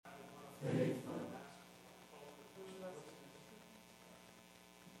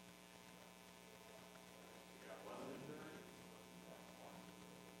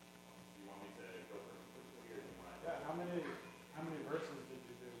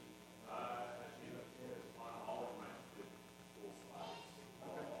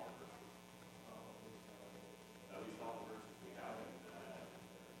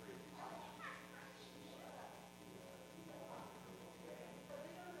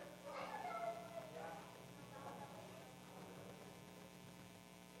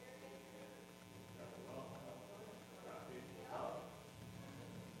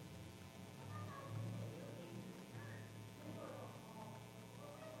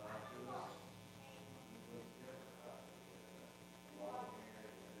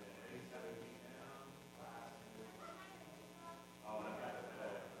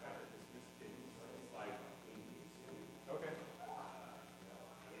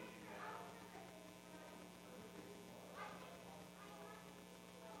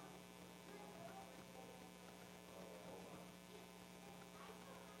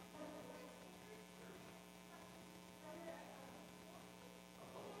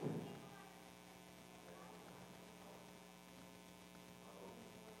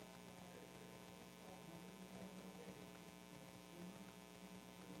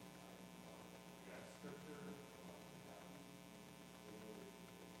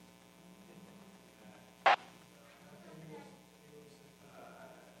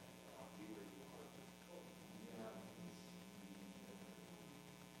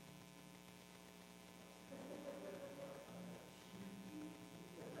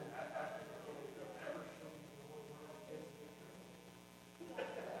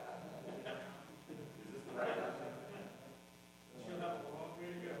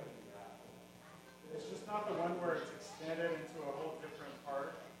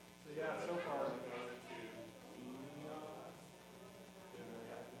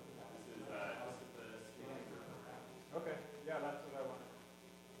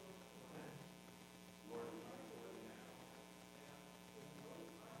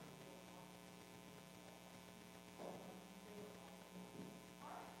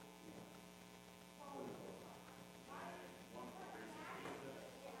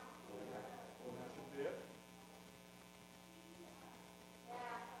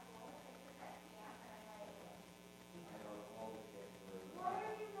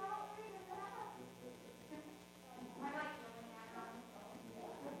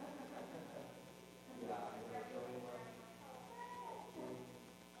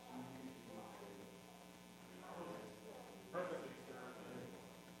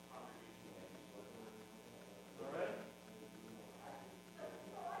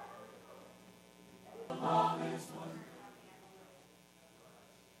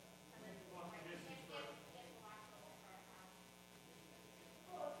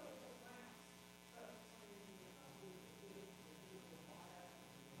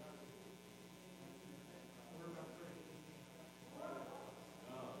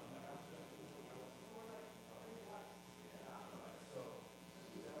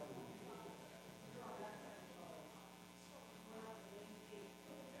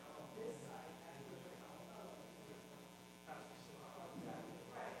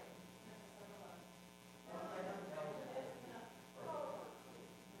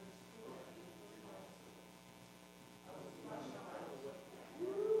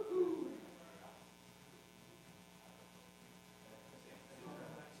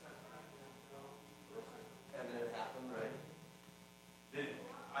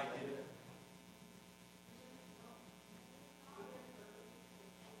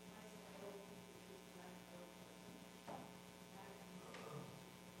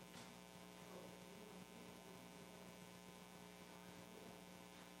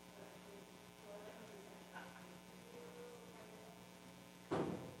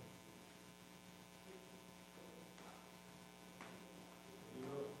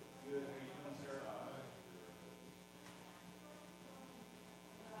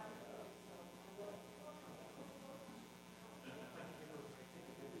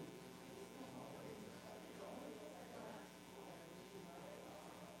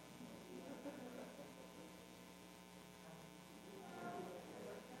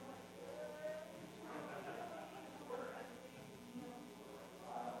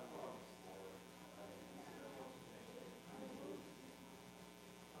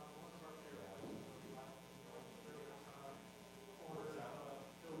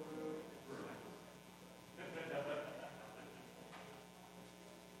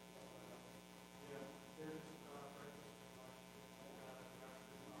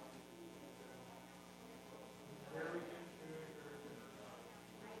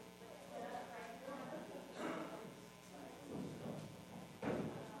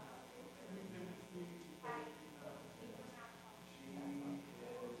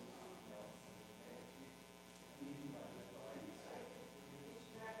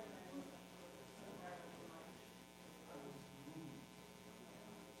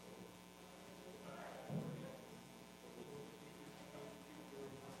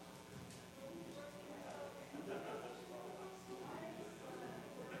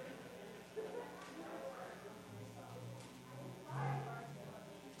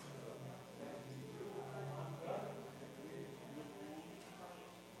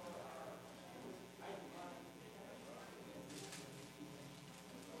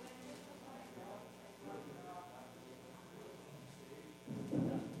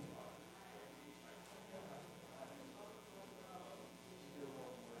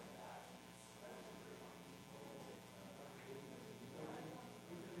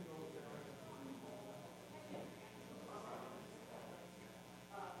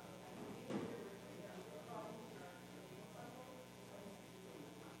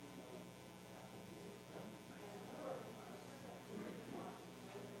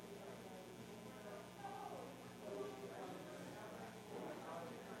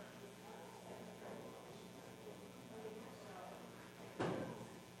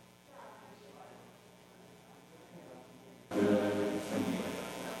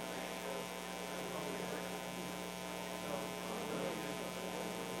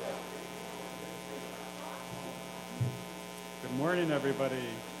morning, everybody.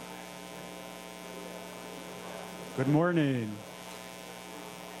 Good morning.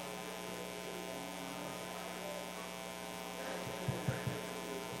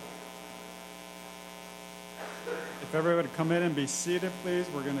 If everybody would come in and be seated, please,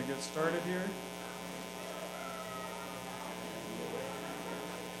 we're going to get started here.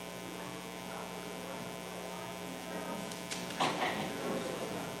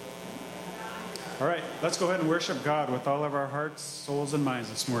 All right, let's go ahead and worship God with all of our hearts, souls, and minds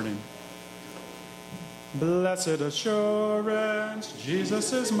this morning. Blessed assurance,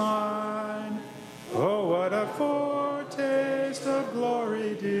 Jesus is mine. Oh, what a foretaste of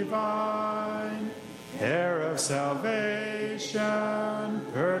glory divine. Heir of salvation,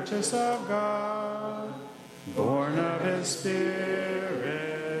 purchase of God. Born of His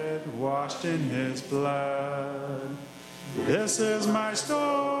Spirit, washed in His blood. This is my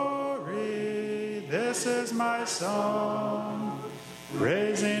story, this is my song,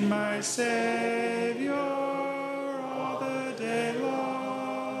 praising my Savior all the day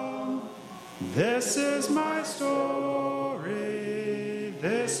long. This is my story,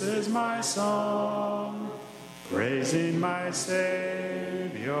 this is my song, praising my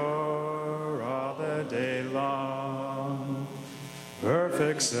Savior all the day long.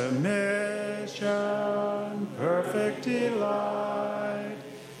 Perfect submission, perfect delight,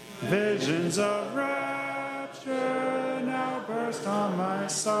 visions of rapture now burst on my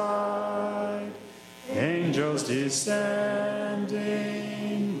side. Angels descending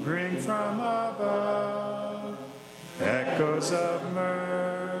bring from above echoes of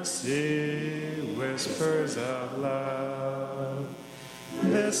mercy, whispers of love.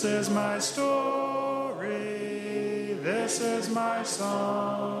 This is my story, this is my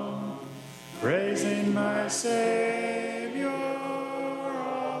song, praising my Savior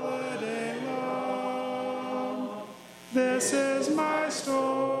all the day long. This is my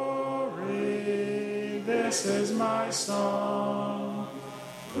story, this is my song,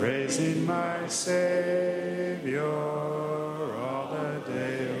 praising my Savior all the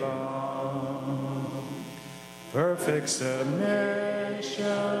day long. Perfect submission,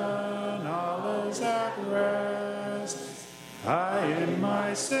 all is at rest. I in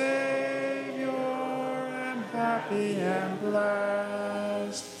my Savior am happy and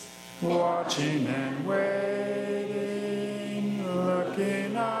blessed, watching and waiting,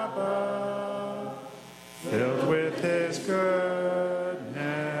 looking above, filled with His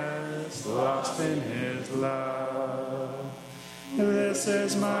goodness, lost in His love. This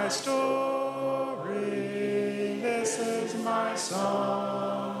is my story, this is my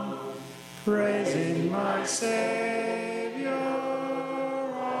song, praising my Savior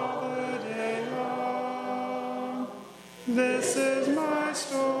all the day long. This is my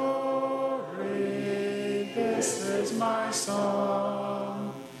story, this is my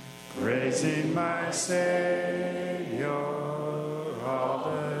song, praising my Savior all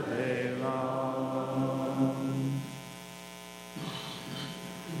the day long.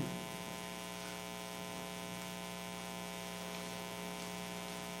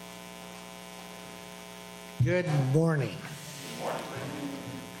 Good morning.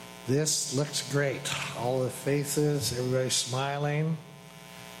 This looks great. All the faces, everybody's smiling.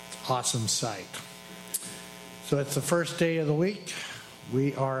 Awesome sight. So it's the first day of the week.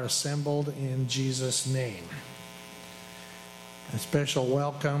 We are assembled in Jesus' name. A special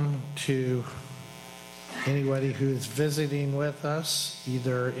welcome to anybody who's visiting with us,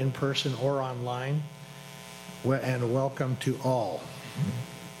 either in person or online, and welcome to all.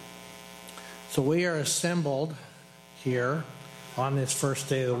 So we are assembled here on this first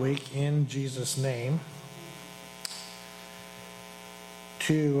day of the week in Jesus' name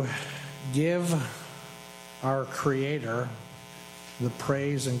to give our Creator the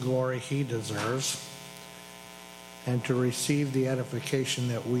praise and glory He deserves and to receive the edification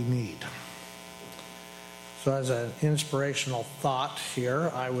that we need. So as an inspirational thought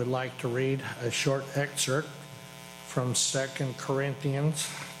here, I would like to read a short excerpt from 2 Corinthians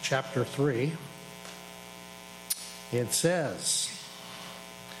chapter 3. It says,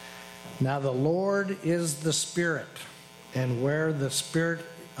 "Now the Lord is the Spirit, and where the Spirit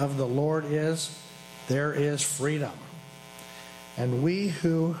of the Lord is, there is freedom. And we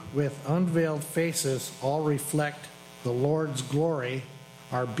who with unveiled faces all reflect the Lord's glory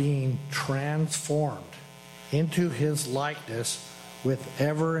are being transformed into His likeness with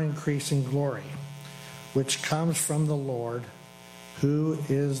ever-increasing glory, which comes from the Lord, who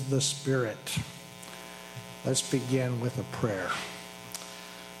is the Spirit." Let's begin with a prayer.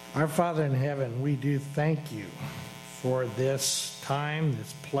 Our Father in heaven, we do thank you for this time,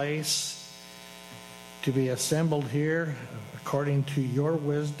 this place, to be assembled here according to your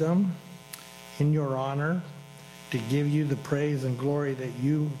wisdom, in your honor, to give you the praise and glory that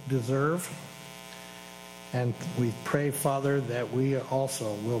you deserve. And we pray, Father, that we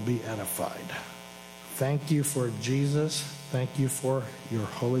also will be edified. Thank you for Jesus. Thank you for your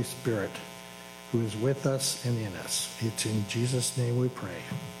Holy Spirit, who is with us and in us. It's in Jesus' name we pray.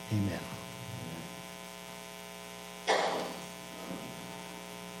 Amen.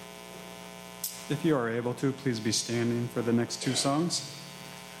 If you are able to, please be standing for the next two songs.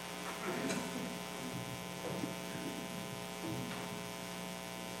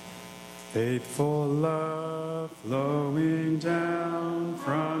 Faithful love flowing down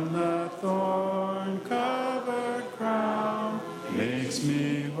from the thorn-covered crown makes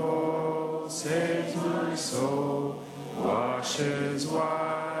me whole, saves my soul, washes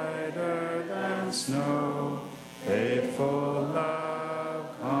whiter than snow. Faithful love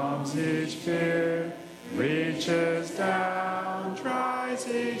calms each fear, reaches down, dries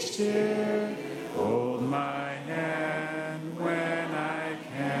each tear. Hold my hand when I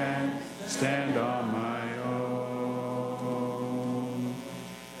can stand on my own.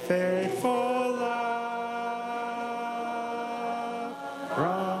 Faithful love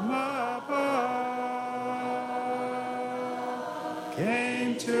from above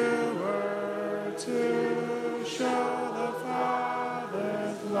came to earth to show the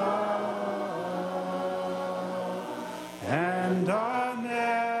Father's love, and I'll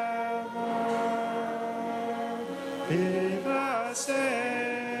never be the same.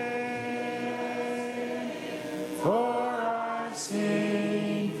 For I've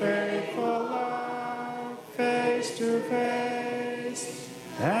seen faithful love face to face,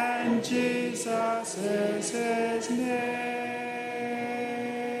 and Jesus is his name.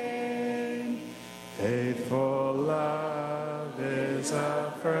 Faithful love is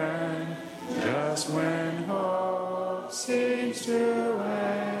a friend, just when hope seems to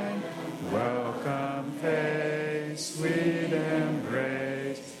end. Welcome face, sweet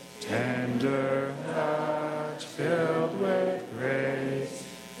embrace, tender touch filled with grace.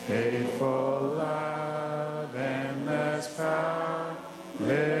 Faithful love, endless power,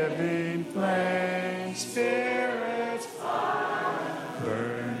 living flame, Spirit's fire,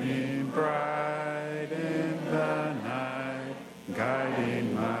 burning bright in the night,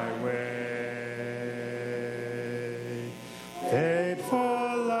 guiding my way.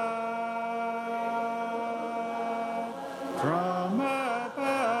 Faithful love from above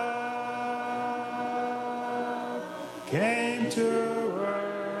came to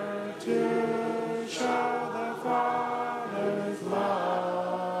earth to show the Father's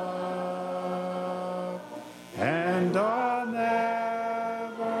love, and I'll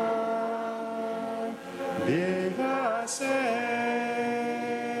never be the same.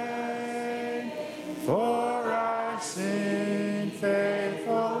 For I've seen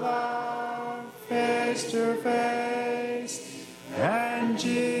faithful love face to face, and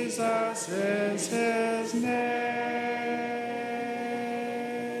Jesus is his name.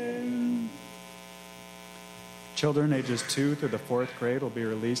 Children ages 2 through the 4th grade will be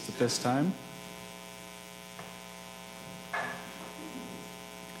released at this time.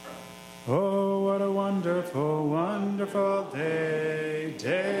 Oh, what a wonderful, wonderful day,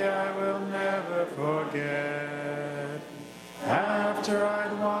 day I will never forget. After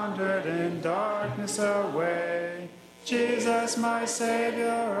I'd wandered in darkness away, Jesus, my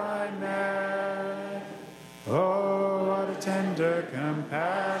Savior, I met. Oh, what a tender,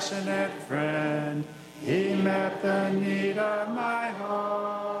 compassionate friend. He met the need of my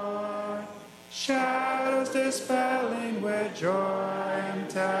heart. Shadows dispelling with joy and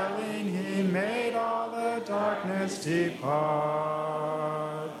telling, he made all the darkness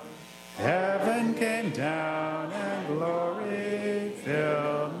depart. Heaven came down and glory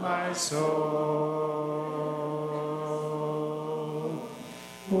filled my soul.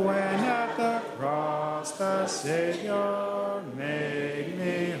 When at the cross the Savior made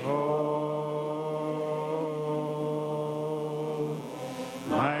me whole,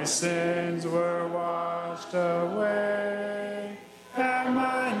 my sins were washed away, and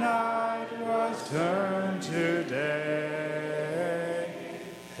my night was turned to day.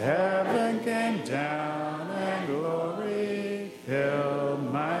 Heaven came down and glory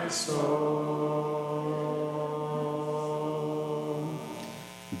filled my soul.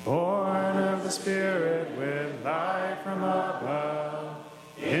 Born of the Spirit with life from above,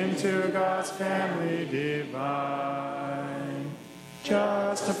 into God's family divine,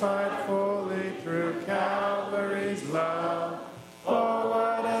 justified fully through Calvary's love. Oh,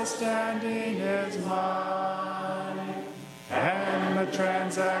 what a standing is mine, and the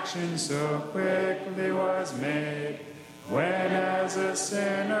transaction so quickly was made, when as a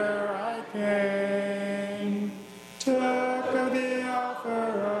sinner I came. Took of the offer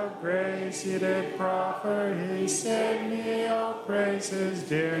of grace he did proffer, he saved me, all praise his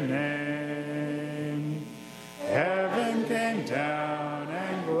dear name. Heaven came down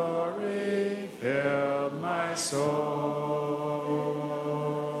and glory filled my soul.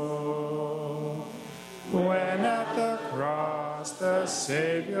 When at the cross the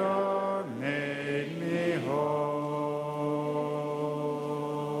Savior made me whole.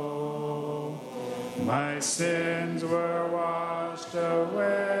 My sins were washed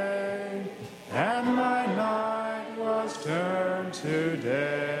away, and my night was turned to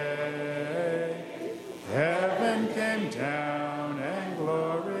day. Heaven came down and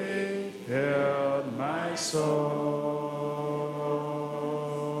glory filled my soul.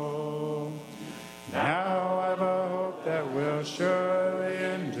 Now I've a hope that will surely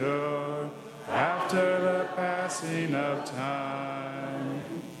endure after the passing of time.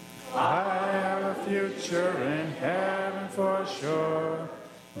 I have a future in heaven for sure,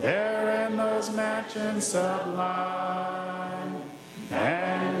 there in those mansions sublime.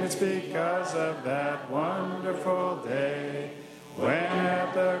 And it's because of that wonderful day, when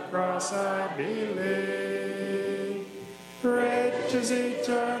at the cross I believe, riches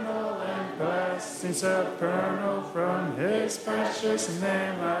eternal and blessings supernal, from his precious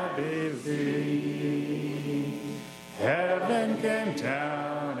name I believe. Heaven came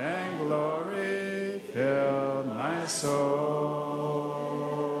down and glory filled my soul.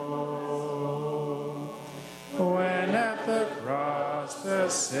 When at the cross the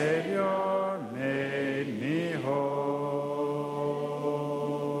Savior made me whole.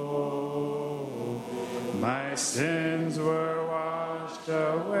 My sins were washed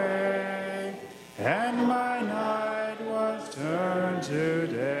away, and my night was turned to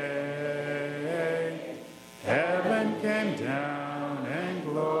day. Heaven came down and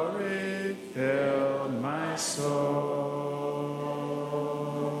glory filled my soul.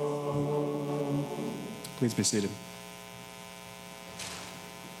 Please be seated.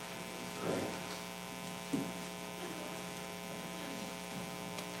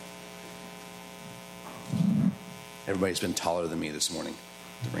 Everybody's been taller than me this morning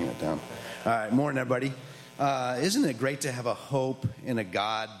to bring it down. All right, morning, everybody. Isn't it great to have a hope in a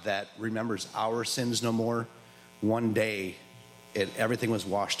God that remembers our sins no more? One day, everything was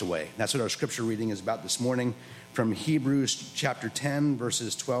washed away. That's what our scripture reading is about this morning from Hebrews chapter 10,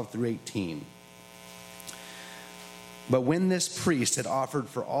 verses 12 through 18. But when this priest had offered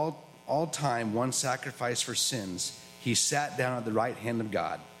for all time one sacrifice for sins, he sat down at the right hand of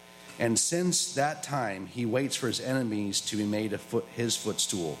God. And since that time, he waits for his enemies to be made his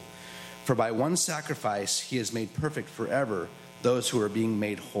footstool. For by one sacrifice, he has made perfect forever those who are being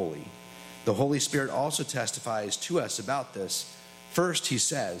made holy. The Holy Spirit also testifies to us about this. First, he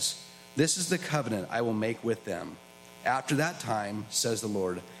says, "This is the covenant I will make with them. After that time, says the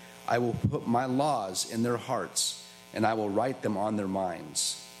Lord, I will put my laws in their hearts, and I will write them on their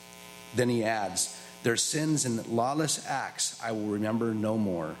minds." Then he adds, "Their sins and lawless acts I will remember no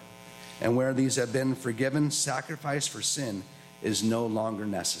more. And where these have been forgiven, sacrifice for sin is no longer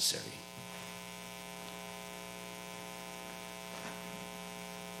necessary."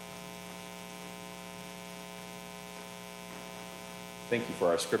 Thank you for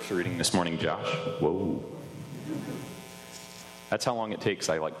our scripture reading this morning, Josh. Whoa. That's how long it takes.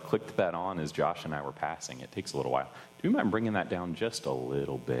 I clicked that on as Josh and I were passing. It takes a little while. Do you mind bringing that down just a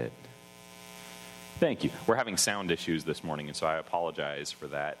little bit? Thank you. We're having sound issues this morning, and so I apologize for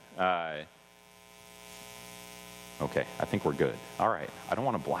that. Okay, I think we're good. All right. I don't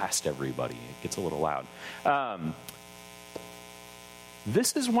want to blast everybody. It gets a little loud.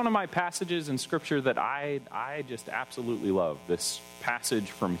 This is one of my passages in Scripture that I just absolutely love. This passage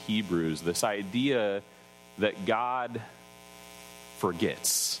from Hebrews, this idea that God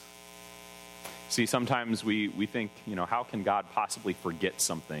forgets. See, sometimes we think, how can God possibly forget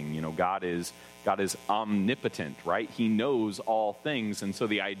something? God is omnipotent, right? He knows all things. And so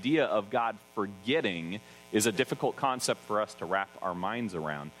the idea of God forgetting is a difficult concept for us to wrap our minds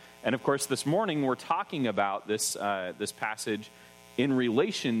around. And of course, this morning we're talking about this passage in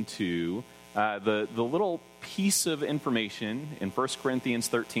relation to the little piece of information in 1 Corinthians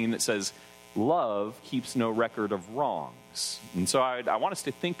 13 that says, love keeps no record of wrongs. And so I want us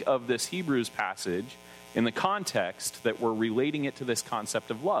to think of this Hebrews passage in the context that we're relating it to this concept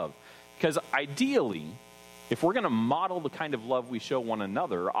of love. Because ideally, if we're going to model the kind of love we show one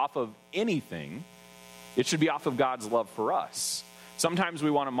another off of anything, it should be off of God's love for us. Sometimes we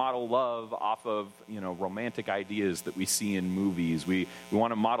want to model love off of, romantic ideas that we see in movies. We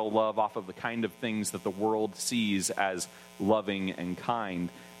want to model love off of the kind of things that the world sees as loving and kind.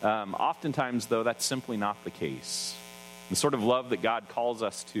 Oftentimes, though, that's simply not the case. The sort of love that God calls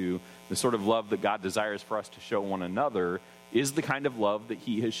us to, the sort of love that God desires for us to show one another, is the kind of love that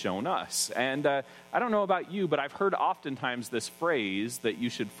he has shown us. And I don't know about you, but I've heard oftentimes this phrase that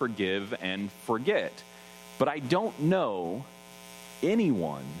you should forgive and forget. But I don't know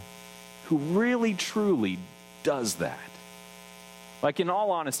anyone who really, truly does that. Like, in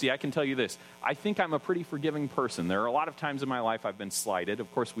all honesty, I can tell you this. I think I'm a pretty forgiving person. There are a lot of times in my life I've been slighted.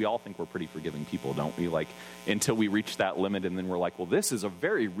 Of course, we all think we're pretty forgiving people, don't we? Like, until we reach that limit, and then we're like, well, this is a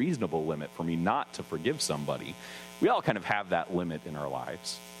very reasonable limit for me not to forgive somebody. We all kind of have that limit in our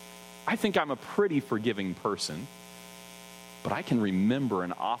lives. I think I'm a pretty forgiving person, but I can remember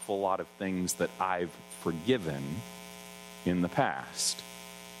an awful lot of things that I've forgiven in the past.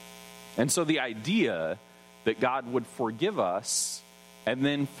 And so the idea that God would forgive us and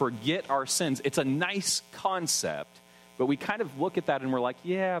then forget our sins, it's a nice concept, but we kind of look at that and we're like,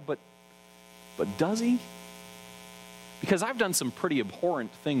 yeah, but does he? Because I've done some pretty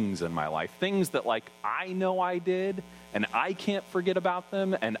abhorrent things in my life, things that, like, I know I did, and I can't forget about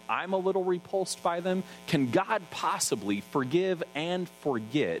them, and I'm a little repulsed by them. Can God possibly forgive and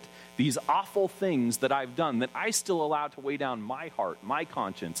forget these awful things that I've done that I still allow to weigh down my heart, my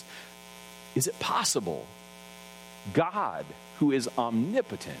conscience? Is it possible God, who is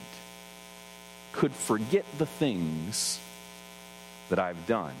omnipotent, could forget the things that I've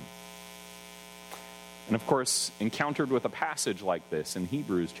done? And of course, encountered with a passage like this in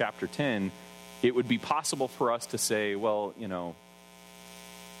Hebrews chapter 10, it would be possible for us to say, well,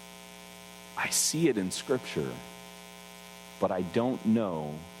 I see it in Scripture, but I don't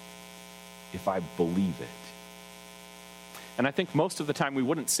know if I believe it. And I think most of the time we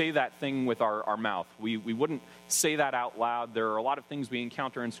wouldn't say that thing with our mouth. We wouldn't say that out loud. There are a lot of things we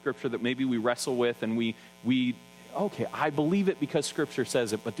encounter in Scripture that maybe we wrestle with, and we okay, I believe it because Scripture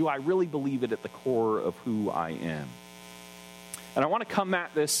says it, but do I really believe it at the core of who I am? And I want to come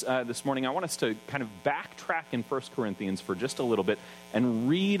at this this morning. I want us to kind of backtrack in 1 Corinthians for just a little bit and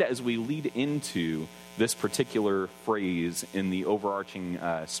read as we lead into this particular phrase in the overarching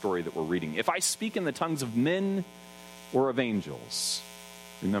story that we're reading. If I speak in the tongues of men or of angels.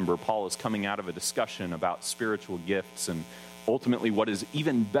 Remember, Paul is coming out of a discussion about spiritual gifts and ultimately what is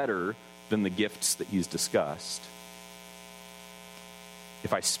even better than the gifts that he's discussed.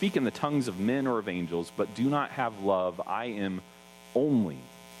 If I speak in the tongues of men or of angels, but do not have love, I am only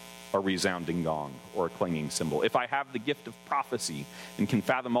a resounding gong or a clanging cymbal. If I have the gift of prophecy and can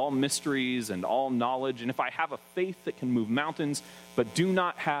fathom all mysteries and all knowledge, and if I have a faith that can move mountains, but do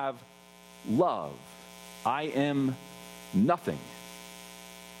not have love, I am nothing.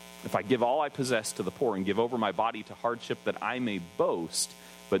 If I give all I possess to the poor and give over my body to hardship that I may boast,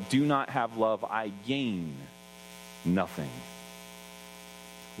 but do not have love, I gain nothing.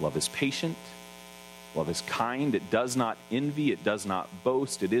 Love is patient. Love is kind. It does not envy. It does not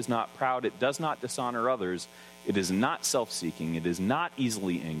boast. It is not proud. It does not dishonor others. It is not self-seeking. It is not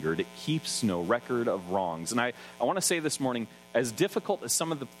easily angered. It keeps no record of wrongs. And I want to say this morning, as difficult as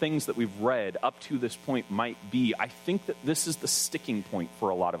some of the things that we've read up to this point might be, I think that this is the sticking point for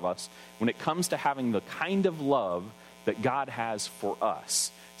a lot of us when it comes to having the kind of love that God has for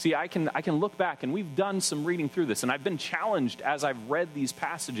us. See, I can look back, and we've done some reading through this, and I've been challenged as I've read these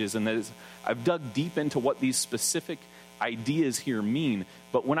passages and as I've dug deep into what these specific ideas here mean.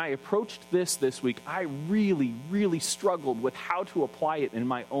 But when I approached this week, I really, really struggled with how to apply it in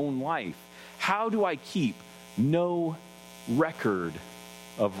my own life. How do I keep no record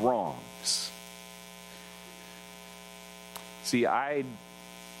of wrongs? See, I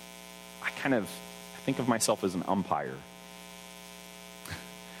think of myself as an umpire.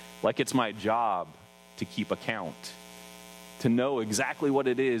 Like it's my job to keep account, to know exactly what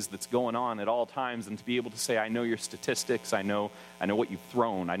it is that's going on at all times, and to be able to say, I know your statistics, I know what you've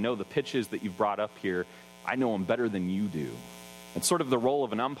thrown, I know the pitches that you've brought up here, I know them better than you do. It's sort of the role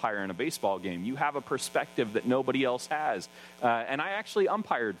of an umpire in a baseball game. You have a perspective that nobody else has. And I actually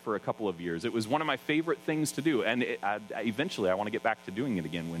umpired for a couple of years. It was one of my favorite things to do, and eventually I want to get back to doing it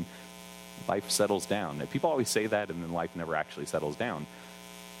again when life settles down. People always say that, and then life never actually settles down.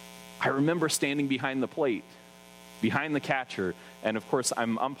 I remember standing behind the plate, behind the catcher, and of course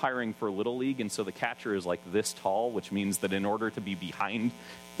I'm umpiring for Little League, and so the catcher is like this tall, which means that in order to be behind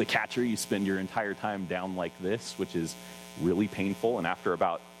the catcher, you spend your entire time down like this, which is really painful. And after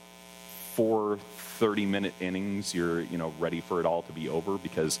about 4 30-minute innings, you're ready for it all to be over,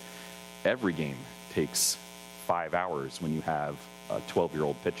 because every game takes 5 hours when you have a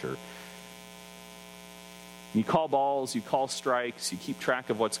 12-year-old pitcher. You call balls, you call strikes, you keep track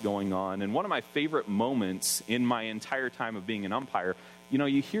of what's going on. And one of my favorite moments in my entire time of being an umpire,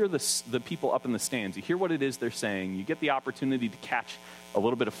 you hear the people up in the stands, you hear what it is they're saying, you get the opportunity to catch a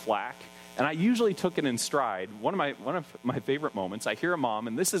little bit of flack. And I usually took it in stride. One of my favorite moments, I hear a mom,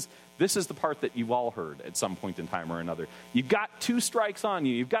 and this is the part that you've all heard at some point in time or another. You've got 2 strikes on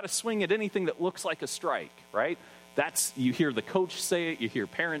you. You've got to swing at anything that looks like a strike, right? You hear the coach say it, you hear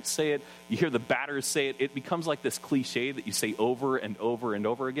parents say it, you hear the batters say it. It becomes like this cliche that you say over and over and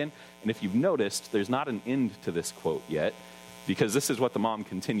over again. And if you've noticed, there's not an end to this quote yet, because this is what the mom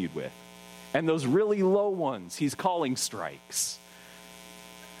continued with. And those really low ones, he's calling strikes.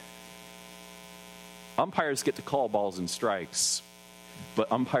 Umpires get to call balls and strikes,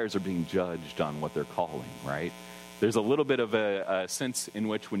 but umpires are being judged on what they're calling, right? There's a little bit of a sense in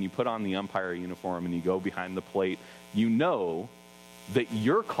which when you put on the umpire uniform and you go behind the plate, you know that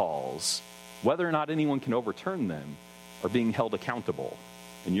your calls, whether or not anyone can overturn them, are being held accountable.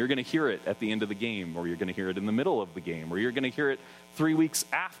 And you're going to hear it at the end of the game, or you're going to hear it in the middle of the game, or you're going to hear it 3 weeks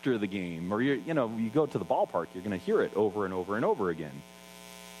after the game, or you go to the ballpark, you're going to hear it over and over and over again.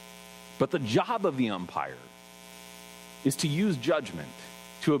 But the job of the umpire is to use judgment,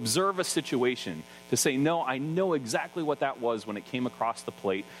 to observe a situation, to say, no, I know exactly what that was when it came across the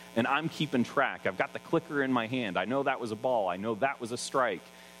plate, and I'm keeping track. I've got the clicker in my hand. I know that was a ball. I know that was a strike.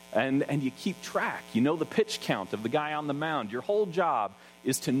 And you keep track. You know the pitch count of the guy on the mound. Your whole job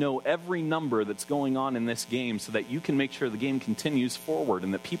is to know every number that's going on in this game so that you can make sure the game continues forward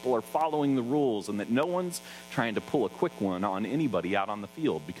and that people are following the rules and that no one's trying to pull a quick one on anybody out on the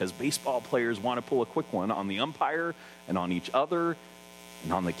field, because baseball players want to pull a quick one on the umpire and on each other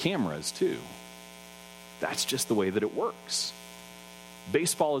and on the cameras too. That's just the way that it works.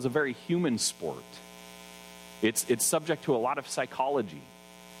 Baseball is a very human sport. It's subject to a lot of psychology.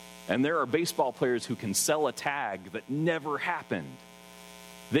 And there are baseball players who can sell a tag that never happened.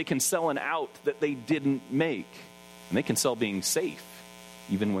 They can sell an out that they didn't make. And they can sell being safe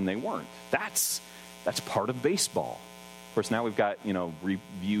even when they weren't. That's part of baseball. Of course, now we've got,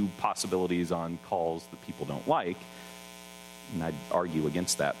 review possibilities on calls that people don't like. And I'd argue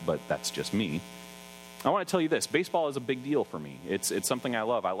against that, but that's just me. I want to tell you this. Baseball is a big deal for me. It's something I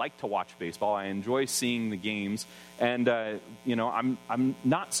love. I like to watch baseball. I enjoy seeing the games. And, I'm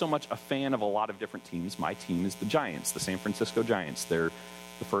not so much a fan of a lot of different teams. My team is the Giants, the San Francisco Giants. They're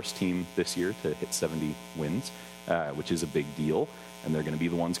the first team this year to hit 70 wins, which is a big deal. And they're going to be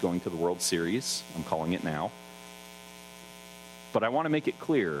the ones going to the World Series. I'm calling it now. But I want to make it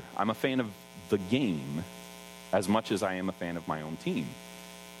clear, I'm a fan of the game as much as I am a fan of my own team.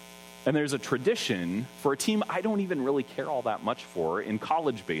 And there's a tradition for a team I don't even really care all that much for in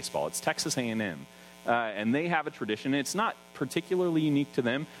college baseball. It's Texas A&M. And they have a tradition. It's not particularly unique to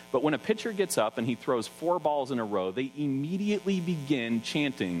them, but when a pitcher gets up and he throws 4 balls in a row, they immediately begin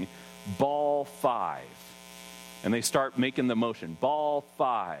chanting, ball 5. And they start making the motion, ball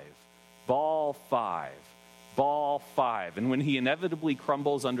 5, ball 5, ball 5. And when he inevitably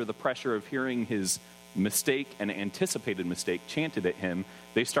crumbles under the pressure of hearing his mistake and anticipated mistake chanted at him,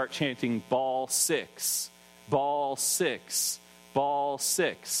 they start chanting ball 6, ball 6, ball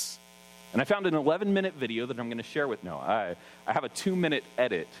 6. And I found an 11-minute video that I'm going to share with I have a 2-minute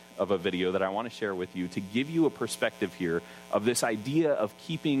edit of a video that I want to share with you to give you a perspective here of this idea of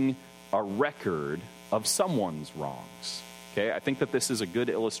keeping a record of someone's wrongs. Okay, I think that this is a good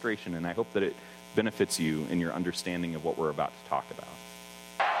illustration, and I hope that it benefits you in your understanding of what we're about to talk about.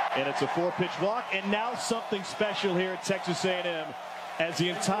 And it's a 4-pitch walk, and now something special here at Texas A&M as the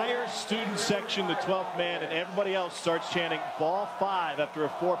entire student section, the 12th man, and everybody else starts chanting ball 5 after a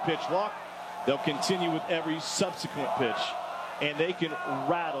 4-pitch walk. They'll continue with every subsequent pitch, and they can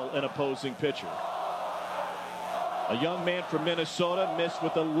rattle an opposing pitcher. A young man from Minnesota missed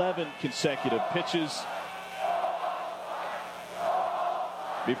with 11 consecutive pitches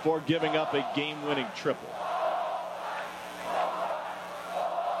before giving up a game-winning triple.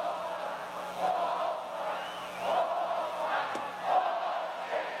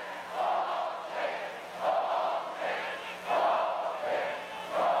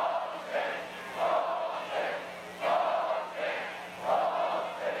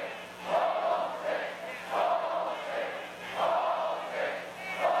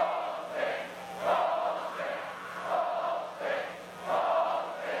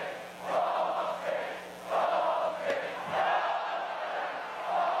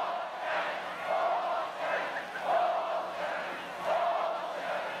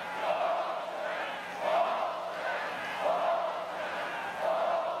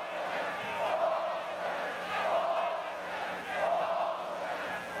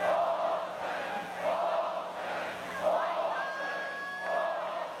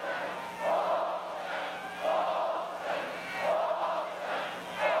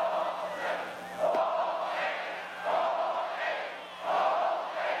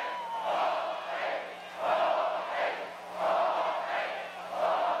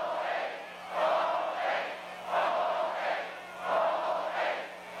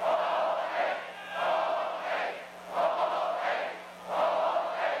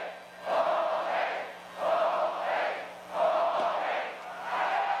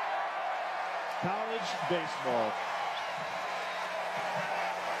 baseball.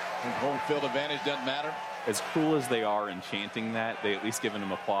 And home field advantage doesn't matter. As cool as they are in chanting that, they at least give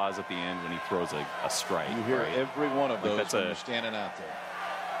him applause at the end when he throws a strike. You hear right? every one of those that's when you're standing out there.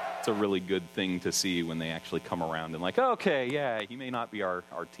 It's a really good thing to see when they actually come around and like, okay, yeah, he may not be our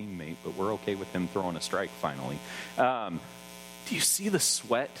teammate, but we're okay with him throwing a strike finally. Do you see the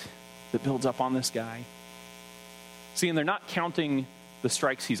sweat that builds up on this guy? See, and they're not counting the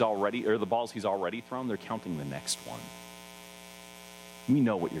strikes he's already, or the balls he's already thrown, they're counting the next one. We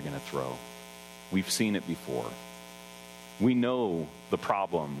know what you're going to throw. We've seen it before. We know the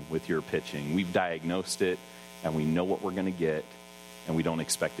problem with your pitching. We've diagnosed it, and we know what we're going to get, and we don't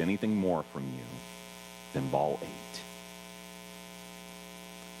expect anything more from you than ball 8. Have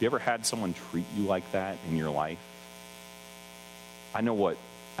you ever had someone treat you like that in your life? I know what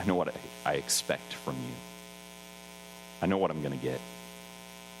I expect from you. I know what I'm going to get.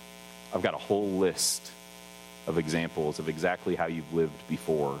 I've got a whole list of examples of exactly how you've lived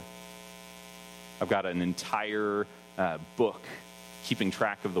before. I've got an entire book keeping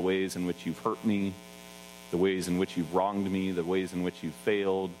track of the ways in which you've hurt me, the ways in which you've wronged me, the ways in which you've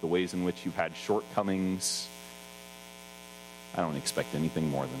failed, the ways in which you've had shortcomings. I don't expect anything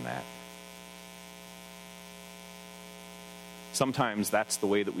more than that. Sometimes that's the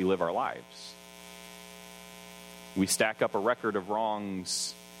way that we live our lives. We stack up a record of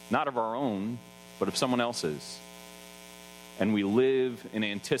wrongs, not of our own, but of someone else's. And we live in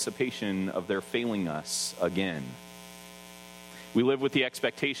anticipation of their failing us again. We live with the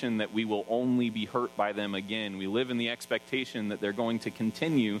expectation that we will only be hurt by them again. We live in the expectation that they're going to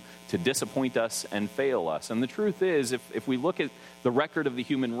continue to disappoint us and fail us. And the truth is, if we look at the record of the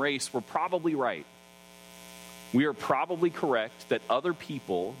human race, we're probably right. We are probably correct that other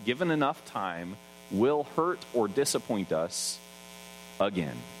people, given enough time, will hurt or disappoint us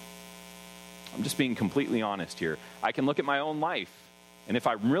again. I'm just being completely honest here. I can look at my own life, and if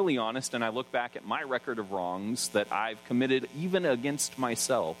I'm really honest and I look back at my record of wrongs that I've committed even against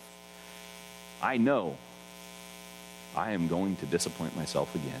myself, I know I am going to disappoint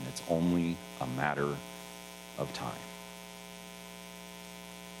myself again. It's only a matter of time.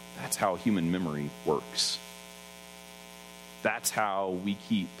 That's how human memory works. That's how we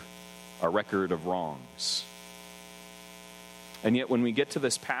keep a record of wrongs. And yet when we get to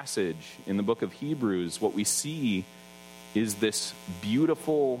this passage in the book of Hebrews, what we see is this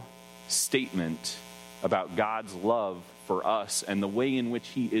beautiful statement about God's love for us and the way in which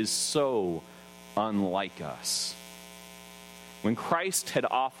he is so unlike us. When Christ had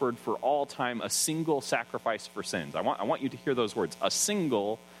offered for all time a single sacrifice for sins, I want you to hear those words, a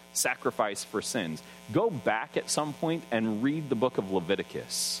single sacrifice for sins. Go back at some point and read the book of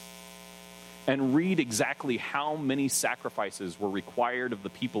Leviticus and read exactly how many sacrifices were required of the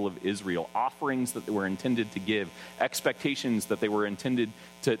people of Israel, offerings that they were intended to give, expectations that they were intended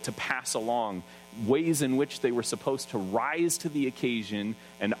to pass along, ways in which they were supposed to rise to the occasion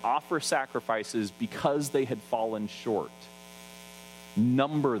and offer sacrifices because they had fallen short.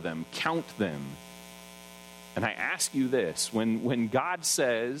 Number them, count them. And I ask you this, when God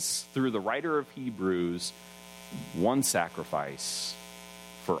says through the writer of Hebrews, one sacrifice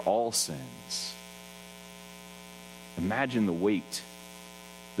for all sins, imagine the weight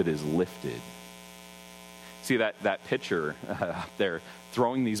that is lifted. See that picture up there,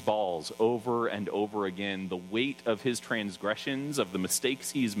 throwing these balls over and over again, the weight of his transgressions, of the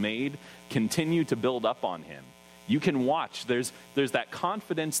mistakes he's made, continue to build up on him. You can watch, there's that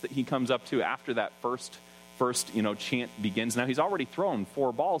confidence that he comes up to after that first chant begins. Now he's already thrown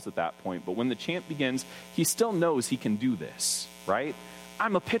 4 balls at that point, but when the chant begins, he still knows he can do this, right?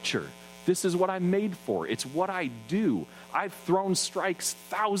 I'm a pitcher. This is what I'm made for. It's what I do. I've thrown strikes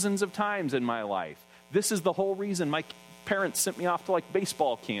thousands of times in my life. This is the whole reason my parents sent me off to like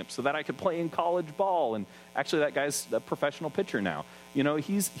baseball camp so that I could play in college ball. And actually that guy's a professional pitcher now. You know,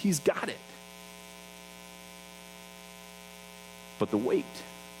 he's got it. But the weight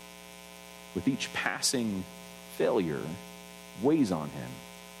with each passing failure weighs on him.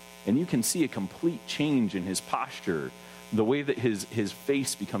 And you can see a complete change in his posture, the way that his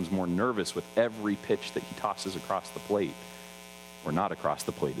face becomes more nervous with every pitch that he tosses across the plate, or not across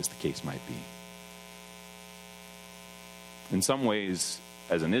the plate as the case might be. In some ways,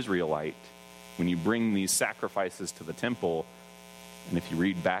 as an Israelite, when you bring these sacrifices to the temple, and if you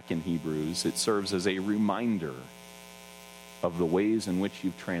read back in Hebrews, it serves as a reminder of the ways in which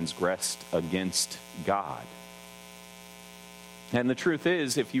you've transgressed against God. And the truth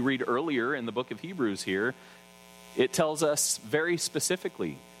is, if you read earlier in the book of Hebrews here, it tells us very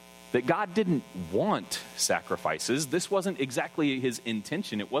specifically That God didn't want sacrifices. This wasn't exactly his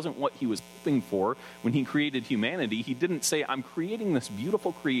intention. It wasn't what he was hoping for when he created humanity. He didn't say, I'm creating this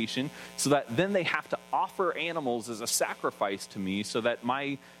beautiful creation so that then they have to offer animals as a sacrifice to me so that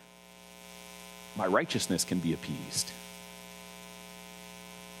my righteousness can be appeased.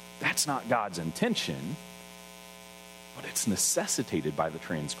 That's not God's intention, but it's necessitated by the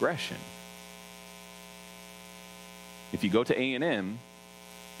transgression. If you go to A&M,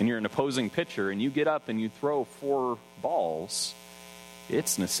 and you're an opposing pitcher, and you get up and you throw 4 balls,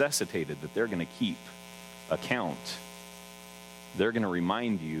 it's necessitated that they're going to keep account. They're going to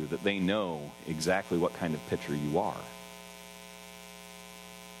remind you that they know exactly what kind of pitcher you are.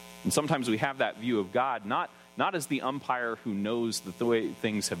 And sometimes we have that view of God, not as the umpire who knows that the way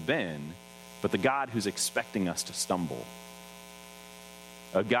things have been, but the God who's expecting us to stumble.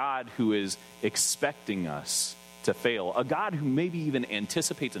 A God who is expecting us to fail. A God who maybe even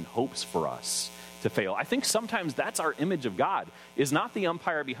anticipates and hopes for us to fail. I think sometimes that's our image of God, is not the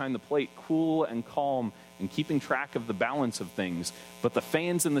umpire behind the plate, cool and calm and keeping track of the balance of things, but the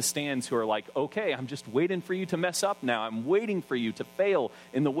fans in the stands who are like, okay, I'm just waiting for you to mess up now. I'm waiting for you to fail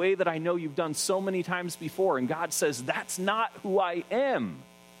in the way that I know you've done so many times before. And God says, that's not who I am.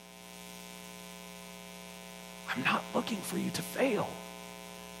 I'm not looking for you to fail.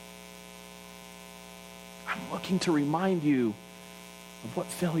 I'm looking to remind you of what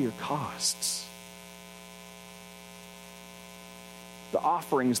failure costs. The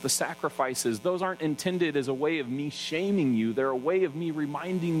offerings, the sacrifices, those aren't intended as a way of me shaming you. They're a way of me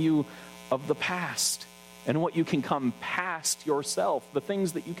reminding you of the past and what you can come past yourself, the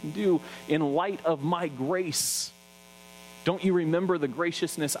things that you can do in light of my grace. Don't you remember the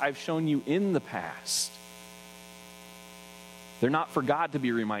graciousness I've shown you in the past? They're not for God to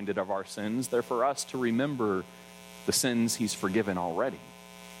be reminded of our sins. They're for us to remember the sins he's forgiven already.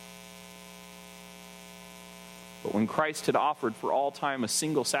 But when Christ had offered for all time a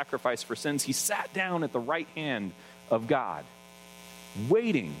single sacrifice for sins, he sat down at the right hand of God,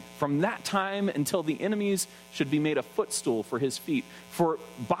 waiting from that time until the enemies should be made a footstool for his feet. For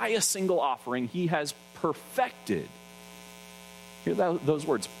by a single offering, he has perfected. Hear those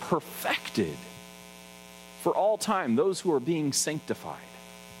words, perfected. For all time, those who are being sanctified.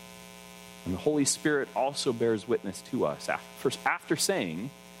 And the Holy Spirit also bears witness to us after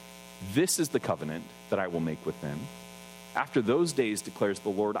saying, this is the covenant that I will make with them. After those days, declares the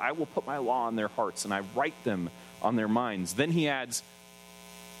Lord, I will put my law on their hearts and I write them on their minds. Then he adds,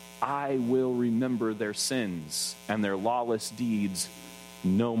 I will remember their sins and their lawless deeds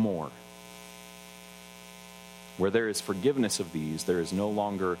no more. Where there is forgiveness of these, there is no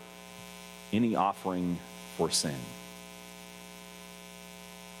longer any offering for sin.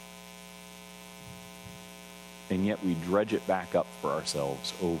 And yet we dredge it back up for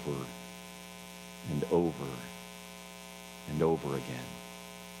ourselves over and over and over again.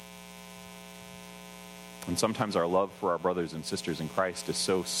 And sometimes our love for our brothers and sisters in Christ is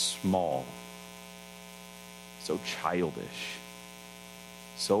so small, so childish,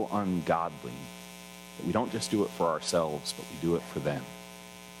 so ungodly, that we don't just do it for ourselves, but we do it for them.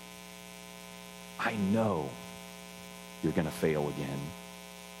 I know you're going to fail again.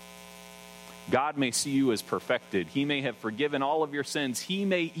 God may see you as perfected. He may have forgiven all of your sins. He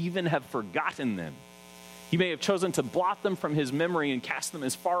may even have forgotten them. He may have chosen to blot them from his memory and cast them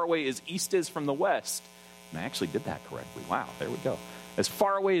as far away as east is from the west. And I actually did that correctly. Wow, there we go. As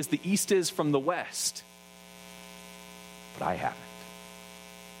far away as the east is from the west. But I haven't.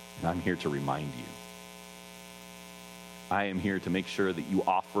 And I'm here to remind you. I am here to make sure that you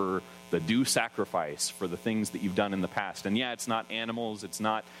offer the due sacrifice for the things that you've done in the past. And yeah, it's not animals, it's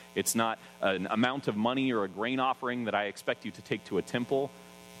not an amount of money or a grain offering that I expect you to take to a temple,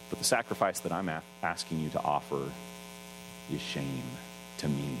 but the sacrifice that I'm asking you to offer is shame to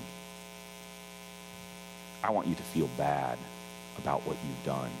me. I want you to feel bad about what you've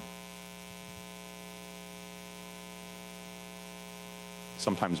done.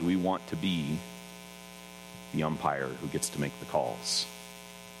 Sometimes we want to be the umpire who gets to make the calls.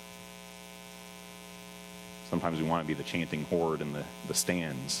 Sometimes we want to be the chanting horde in the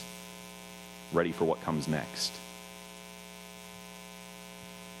stands, ready for what comes next.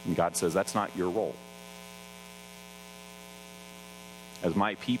 And God says, that's not your role. As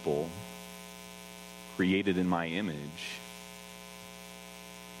my people, created in my image,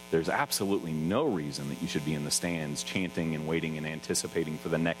 there's absolutely no reason that you should be in the stands chanting and waiting and anticipating for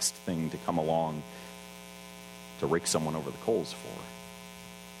the next thing to come along to rake someone over the coals for.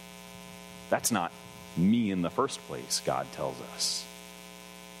 That's not me in the first place, God tells us.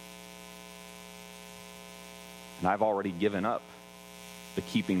 And I've already given up the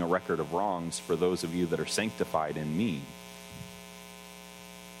keeping a record of wrongs for those of you that are sanctified in me.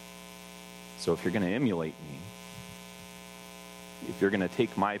 So if you're going to emulate me, if you're going to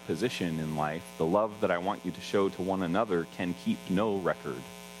take my position in life, the love that I want you to show to one another can keep no record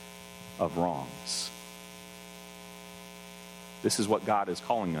of wrongs. This is what God is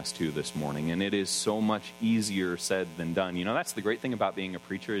calling us to this morning, and it is so much easier said than done. You know, that's the great thing about being a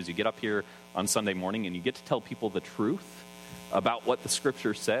preacher is you get up here on Sunday morning and you get to tell people the truth about what the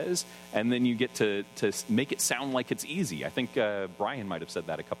Scripture says, and then you get to make it sound like it's easy. I think Brian might have said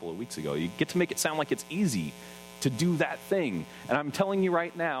that a couple of weeks ago. You get to make it sound like it's easy to do that thing. And I'm telling you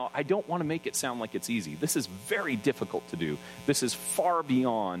right now, I don't want to make it sound like it's easy. This is very difficult to do. This is far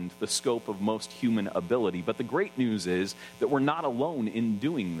beyond the scope of most human ability. But the great news is that we're not alone in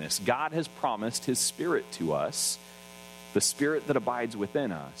doing this. God has promised his Spirit to us, the Spirit that abides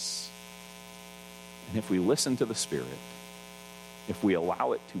within us. And if we listen to the Spirit, if we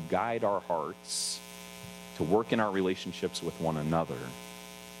allow it to guide our hearts, to work in our relationships with one another,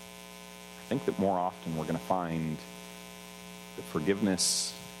 I think that more often we're going to find that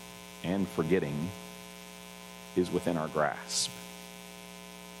forgiveness and forgetting is within our grasp.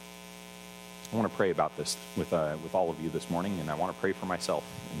 I want to pray about this with all of you this morning, and I want to pray for myself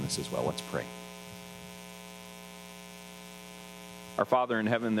in this as well. Let's pray. Our Father in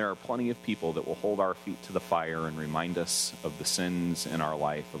heaven, there are plenty of people that will hold our feet to the fire and remind us of the sins in our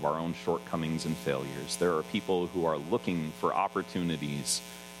life, of our own shortcomings and failures. There are people who are looking for opportunities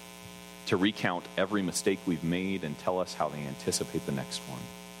to recount every mistake we've made and tell us how they anticipate the next one.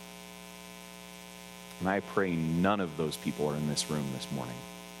 And I pray none of those people are in this room this morning.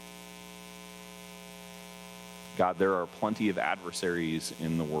 God, there are plenty of adversaries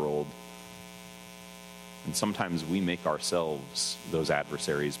in the world, and sometimes we make ourselves those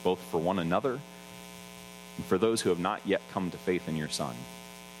adversaries, both for one another and for those who have not yet come to faith in your Son.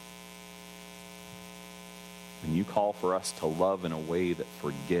 And you call for us to love in a way that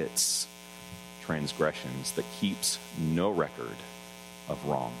forgets transgressions, that keeps no record of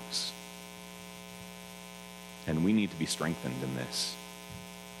wrongs. And we need to be strengthened in this.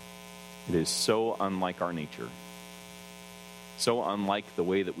 It is so unlike our nature, so unlike the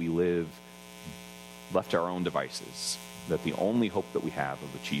way that we live, left to our own devices, that the only hope that we have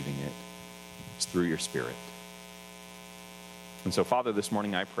of achieving it is through your Spirit. And so, Father, this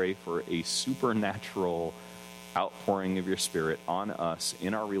morning I pray for a supernatural outpouring of your Spirit on us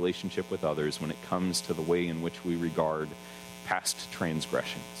in our relationship with others when it comes to the way in which we regard past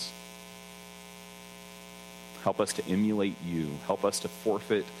transgressions. Help us to emulate you. Help us to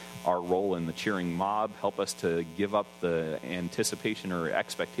forfeit our role in the cheering mob. Help us to give up the anticipation or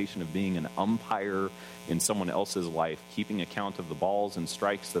expectation of being an umpire in someone else's life, keeping account of the balls and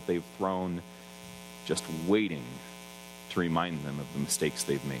strikes that they've thrown, just waiting to remind them of the mistakes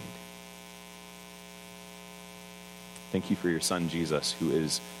they've made. Thank you for your Son, Jesus, who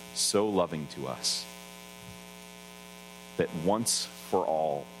is so loving to us, that once for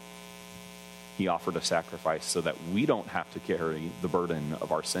all, he offered a sacrifice so that we don't have to carry the burden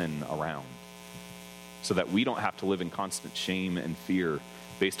of our sin around, so that we don't have to live in constant shame and fear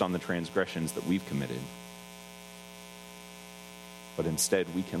based on the transgressions that we've committed. But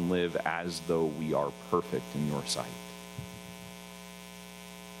instead, we can live as though we are perfect in your sight.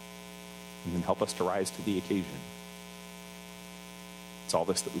 And then help us to rise to the occasion. It's all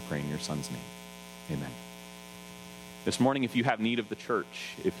this that we pray in your Son's name. Amen. This morning, if you have need of the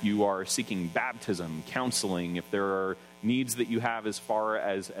church, if you are seeking baptism, counseling, if there are needs that you have as far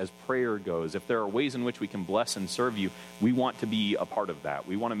as prayer goes, if there are ways in which we can bless and serve you, we want to be a part of that.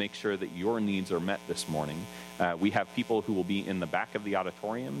 We want to make sure that your needs are met this morning. We have people who will be in the back of the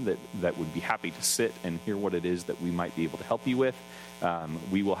auditorium that would be happy to sit and hear what it is that we might be able to help you with.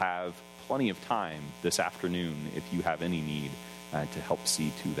 We will have plenty of time this afternoon if you have any need to help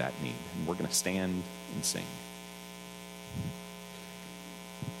see to that need. And we're going to stand and sing.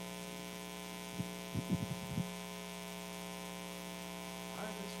 I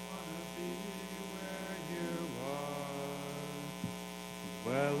just want to be where you are,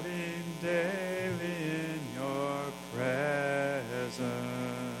 dwelling daily in your presence.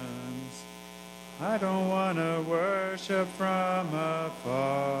 I don't want to worship from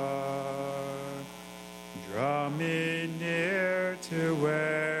afar. Draw me near to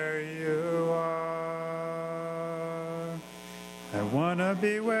where you are. I want to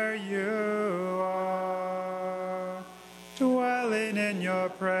be where you are, dwelling in your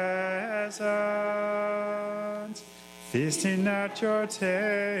presence, feasting at your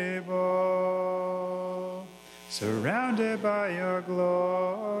table, surrounded by your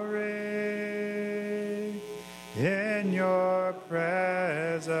glory. In in your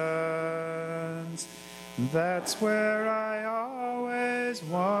presence. That's where I always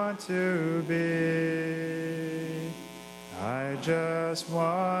want to be. I just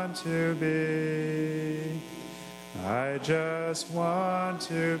want to be. I just want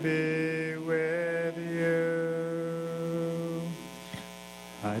to be with you.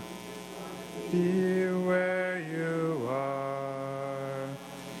 I'd be where you are,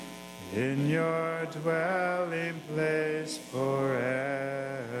 in your dwelling place forever.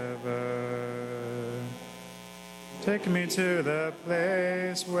 Take me to the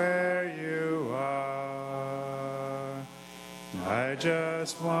place where you are. I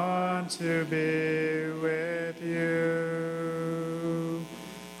just want to be with you.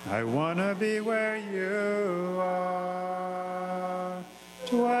 I want to be where you are,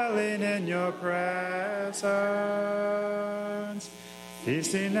 dwelling in your presence,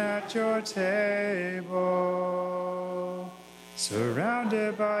 feasting at your table,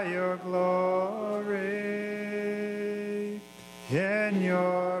 surrounded by your glory, in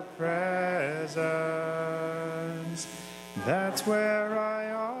your presence. That's where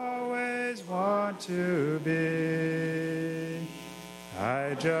I always want to be.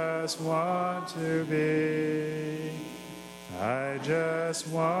 I just want to be. I just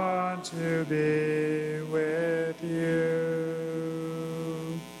want to be with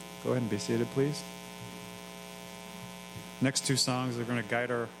you. Go ahead and be seated, please. Next two songs are going to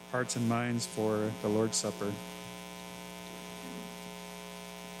guide our hearts and minds for the Lord's Supper.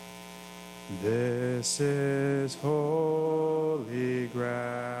 This is holy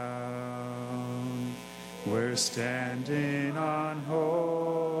ground. We're standing on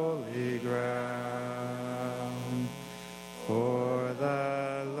holy ground. For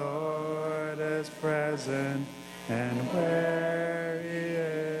the Lord is present, and where he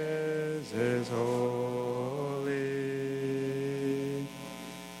is holy.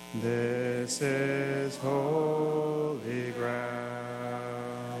 This is holy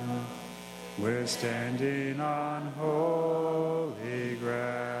ground. We're standing on holy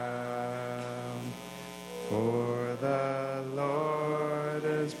ground. For the Lord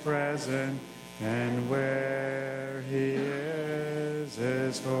is present, and where he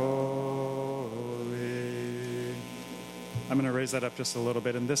is holy. I'm going to raise that up just a little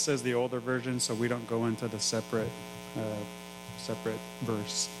bit, and this is the older version, so we don't go into the separate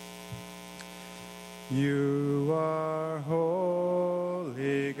verse. You are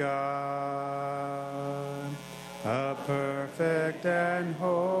holy, God, a perfect and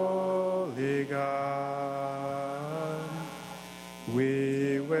holy God.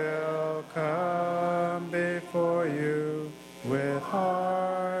 We will come before you with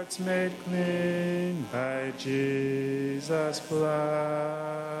hearts made clean by Jesus' blood.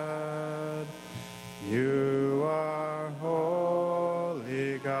 You are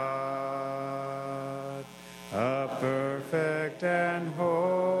holy, God, a perfect and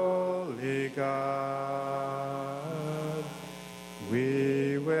holy God.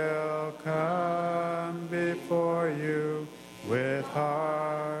 We will come before you with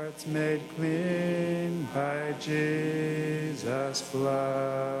hearts made clean by Jesus'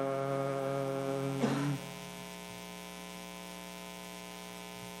 blood.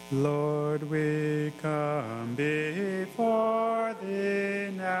 Lord, we come before thee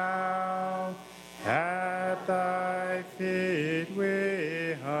now. At thy feet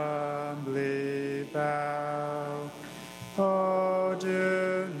we humbly bow. Oh,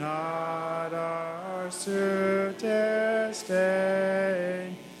 do not our suit disdain.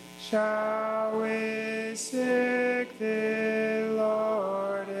 Shall we seek thee,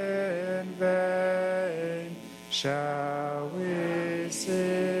 Lord, in vain? Shall we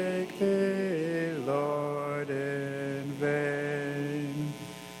seek thee, Lord, in vain?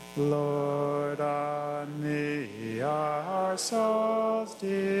 Lord, on thee our souls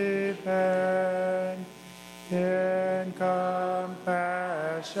depend. In compassion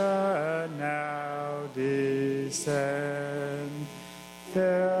now descend.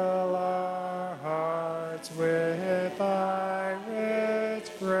 Fill our hearts with thy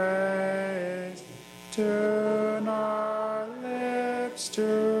rich grace. Tune our lips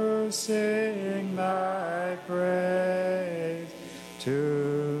to sing thy praise.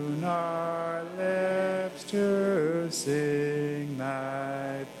 Tune our lips to sing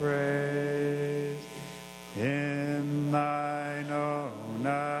thy praise. In thine own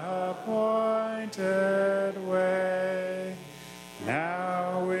appointed way,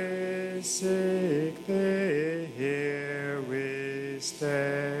 now we seek thee, here we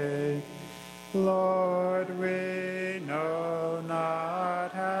stay. Lord, we know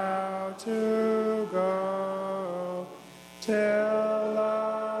not how to go, till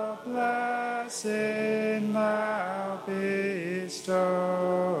a blessing thou bestow,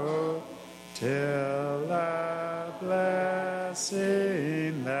 till a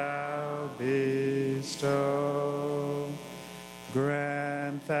blessing thou bestow.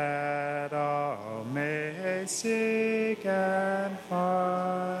 Grant that all may seek and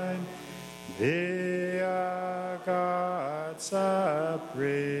find thee, a God supremely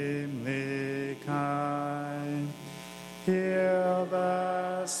kind. Heal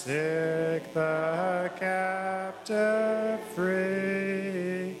the sick, the captive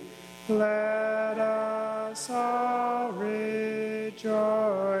free. Let us all rejoice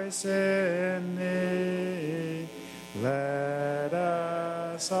in thee. Let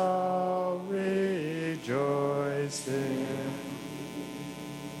us all rejoice in thee.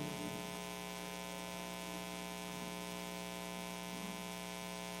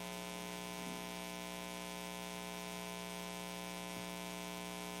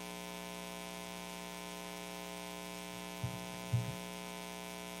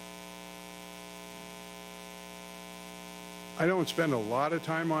 I don't spend a lot of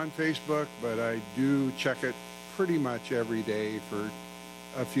time on Facebook, but I do check it pretty much every day for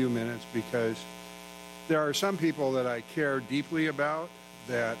a few minutes, because there are some people that I care deeply about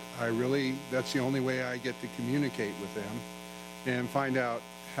that that's the only way I get to communicate with them and find out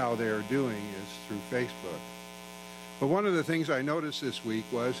how they're doing is through Facebook. But one of the things I noticed this week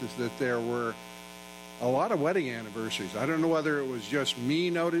is that there were a lot of wedding anniversaries. I don't know whether it was just me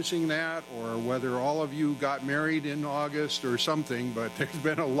noticing that or whether all of you got married in August or something, but there's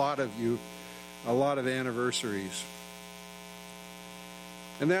been a lot of anniversaries.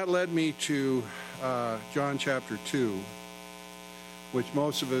 And that led me to John chapter 2, which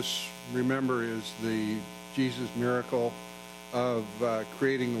most of us remember is the Jesus miracle of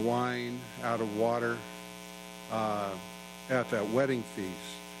creating the wine out of water at that wedding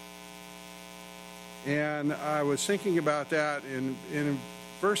feast. And I was thinking about that in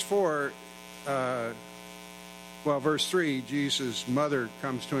verse 4, verse 3, Jesus' mother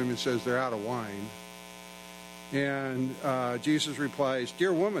comes to him and says they're out of wine. And Jesus replies,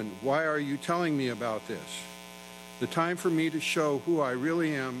 "Dear woman, why are you telling me about this? The time for me to show who I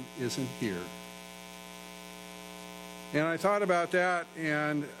really am isn't here." And I thought about that,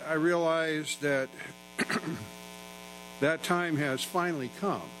 and I realized that that time has finally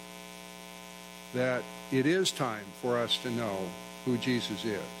come. That it is time for us to know who Jesus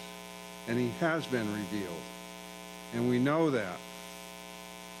is. And he has been revealed. And we know that.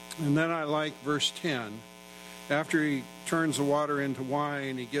 And then I like verse 10. After he turns the water into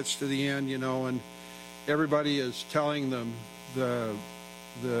wine, he gets to the end, and everybody is telling them, the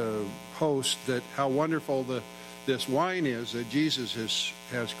host, that how wonderful this wine is that Jesus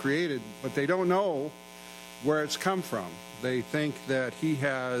has created, but they don't know where it's come from. They think that he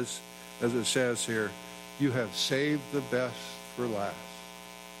has, as it says here, you have saved the best for last.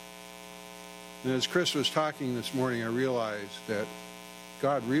 And as Chris was talking this morning, I realized that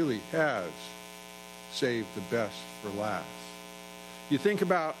God really has saved the best for last. You think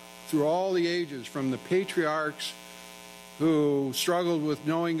about through all the ages, from the patriarchs who struggled with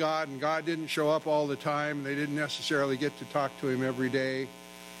knowing God, and God didn't show up all the time. They didn't necessarily get to talk to him every day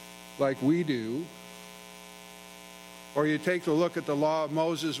like we do. Or you take a look at the law of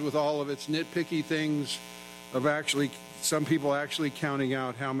Moses with all of its nitpicky things of some people actually counting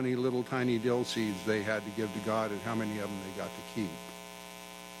out how many little tiny dill seeds they had to give to God and how many of them they got to keep.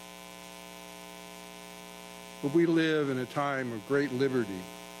 But we live in a time of great liberty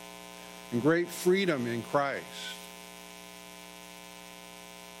and great freedom in Christ.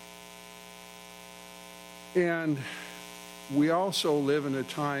 And we also live in a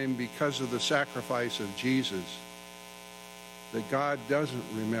time, because of the sacrifice of Jesus, that God doesn't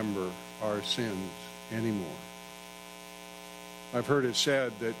remember our sins anymore. I've heard it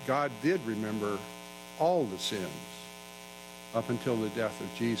said that God did remember all the sins up until the death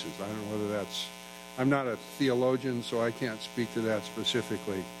of Jesus. I don't know whether I'm not a theologian, so I can't speak to that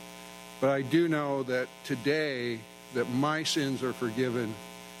specifically. But I do know that today that my sins are forgiven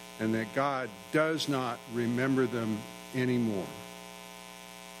and that God does not remember them anymore.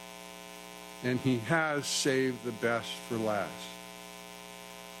 And he has saved the best for last.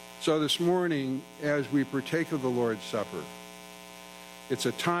 So this morning, as we partake of the Lord's Supper, it's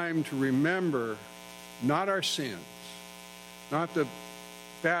a time to remember not our sins, not the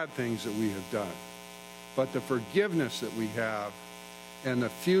bad things that we have done, but the forgiveness that we have and the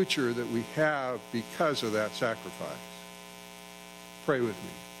future that we have because of that sacrifice. Pray with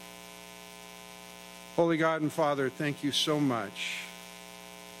me. Holy God and Father, thank you so much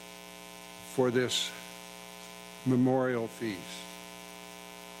for this memorial feast.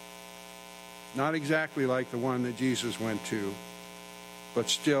 Not exactly like the one that Jesus went to, but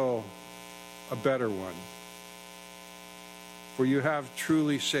still a better one. For you have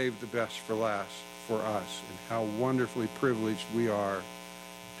truly saved the best for last for us, and how wonderfully privileged we are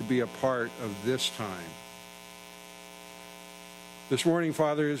to be a part of this time. This morning,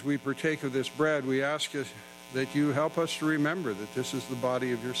 Father, as we partake of this bread, we ask that you help us to remember that this is the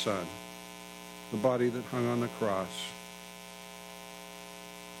body of your Son, the body that hung on the cross.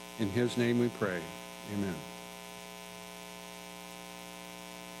 In his name we pray. Amen.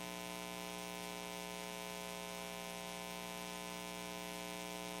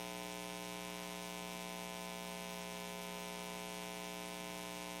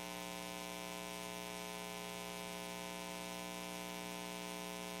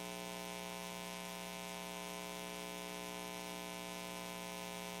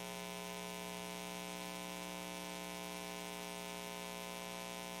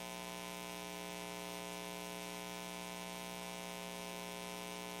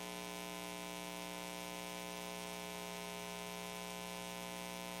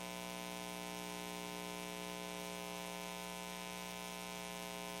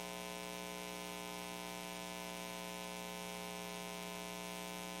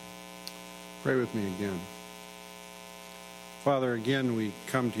 Pray with me again. Father, again we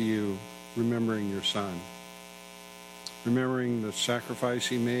come to you remembering your Son, remembering the sacrifice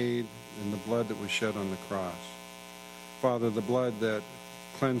he made and the blood that was shed on the cross. Father, the blood that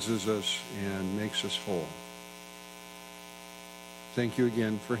cleanses us and makes us whole. Thank you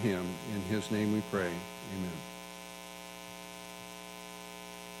again for him. In his name we pray. Amen.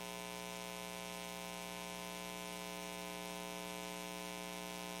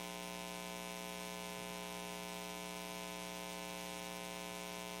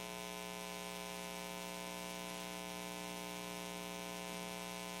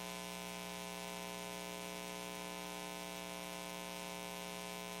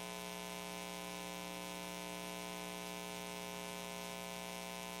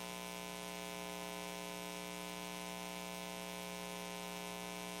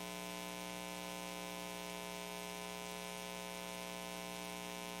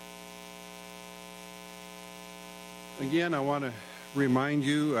 Again, I want to remind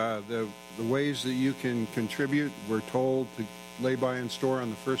you the ways that you can contribute. We're told to lay by and store on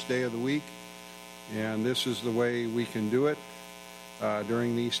the first day of the week, and this is the way we can do it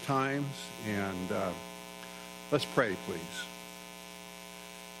during these times. And let's pray, please.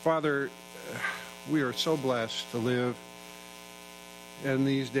 Father, we are so blessed to live in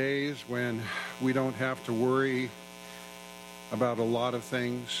these days when we don't have to worry about a lot of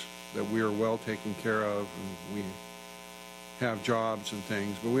things, that we are well taken care of, and we have jobs and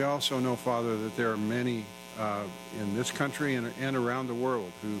things. But we also know, Father, that there are many in this country and around the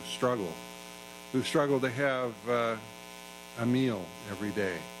world who struggle to have a meal every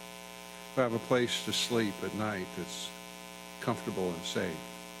day, who have a place to sleep at night that's comfortable and safe.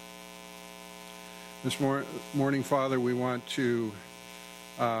 This morning, Father, we want to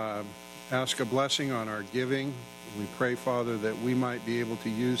ask a blessing on our giving. We pray, Father, that we might be able to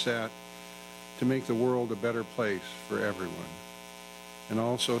use that to make the world a better place for everyone, and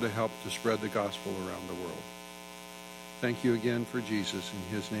also to help to spread the gospel around the world. Thank you again for Jesus. In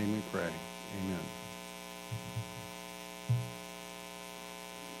his name we pray. Amen.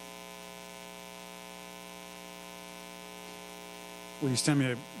 Will you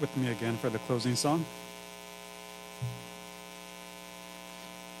stand with me again for the closing song?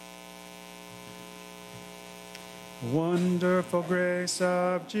 Wonderful grace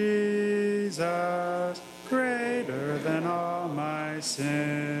of Jesus, greater than all my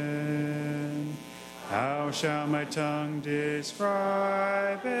sin. How shall my tongue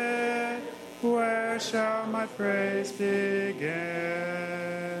describe it? Where shall my praise begin?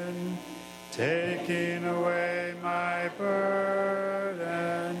 Taking away my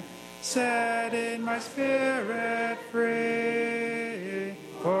burden, setting my spirit free,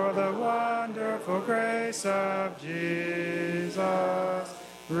 for the wonderful grace of Jesus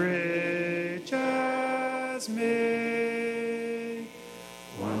reaches me.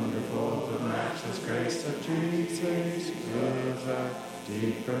 Wonderful, the matchless grace of Jesus is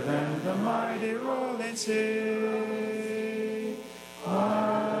deeper than the mighty rolling sea.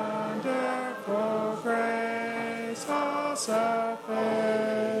 Wonderful grace, all sufficient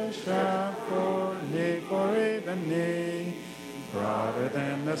for even me. Broader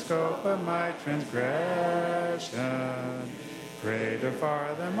than the scope of my transgression, greater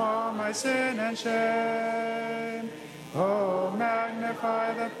far than all my sin and shame. Oh, magnify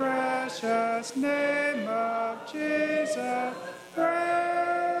magnify the precious name of Jesus.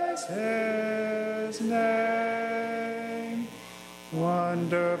 Praise his name.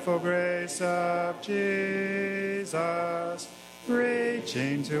 Wonderful grace of Jesus,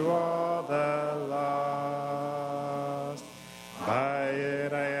 reaching to all the lost. By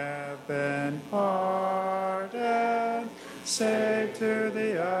it I have been pardoned, saved to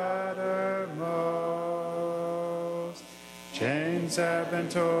the uttermost. Chains have been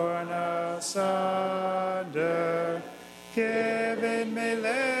torn asunder, giving me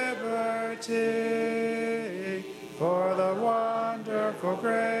liberty, for the wonderful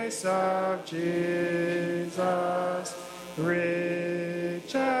grace of Jesus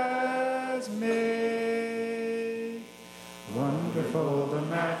reaches me. Wonderful the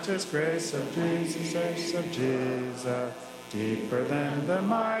matchless grace of Jesus, deeper than the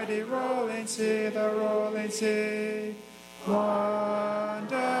mighty rolling sea, the rolling sea. Wonderful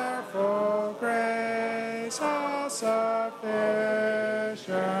grace, all sufficient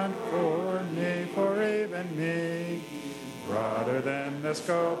for me, for even me. Broader than the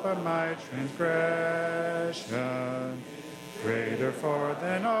scope of my transgression, greater far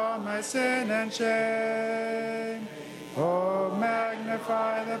than all my sin and shame. Oh,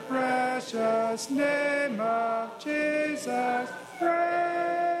 magnify the precious name of Jesus,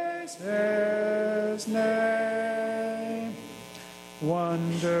 praise his name.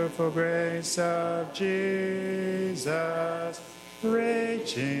 Wonderful grace of Jesus,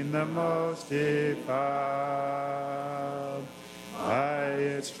 reaching the most defiled. By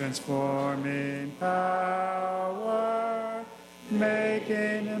its transforming power,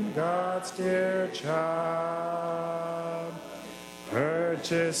 making him God's dear child,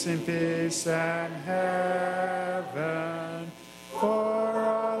 purchasing peace and heaven for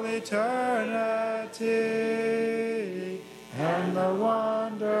all eternity, and the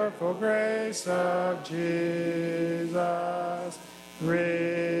wonderful grace of Jesus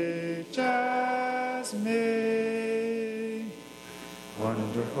reaches me.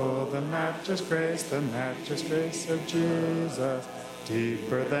 Wonderful the matchless grace of Jesus,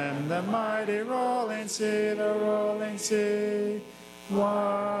 deeper than the mighty rolling sea, the rolling sea.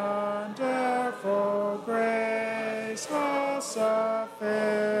 Wonderful grace, all sufficient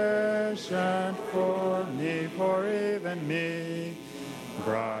for me, for even me.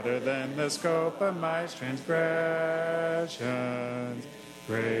 Broader than the scope of my transgressions,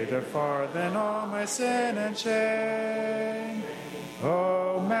 greater far than all my sin and shame.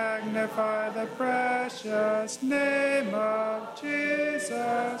 Oh, magnify the precious name of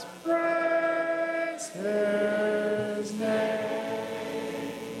Jesus, praise his name.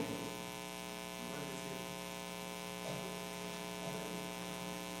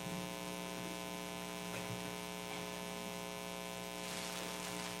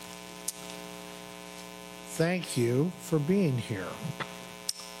 Thank you for being here.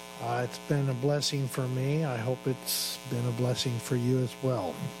 It's been a blessing for me. I hope it's been a blessing for you as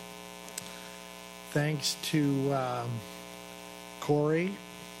well. Thanks to Corey,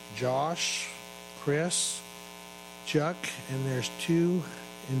 Josh, Chris, Chuck, and there's two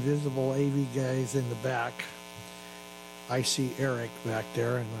invisible AV guys in the back. I see Eric back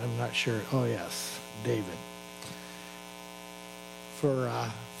there, and I'm not sure. Oh, yes, David, for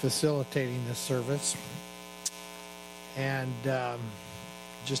facilitating this service. And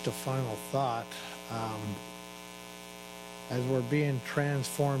just a final thought, as we're being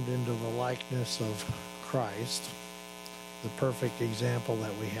transformed into the likeness of Christ, the perfect example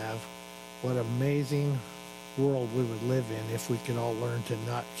that we have, what amazing world we would live in if we could all learn to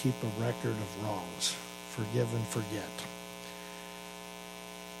not keep a record of wrongs, forgive and forget.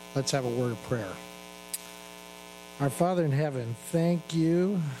 Let's have a word of prayer. Our Father in heaven, thank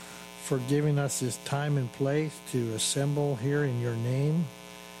you for giving us this time and place to assemble here in your name.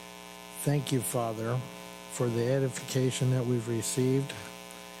 Thank you, Father, for the edification that we've received.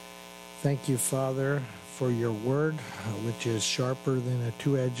 Thank you, Father, for your word, which is sharper than a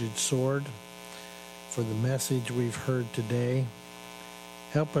two-edged sword, for the message we've heard today.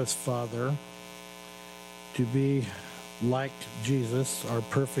 Help us, Father, to be like Jesus, our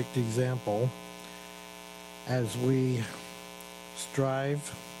perfect example, as we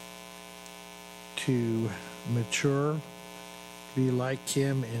strive to mature, be like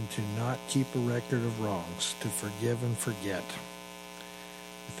him, and to not keep a record of wrongs, to forgive and forget.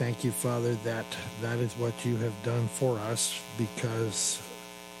 Thank you, Father, that is what you have done for us, because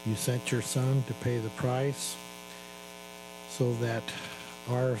you sent your Son to pay the price so that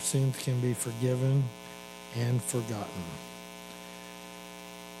our sins can be forgiven and forgotten.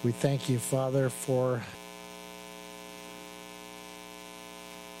 We thank you, Father, for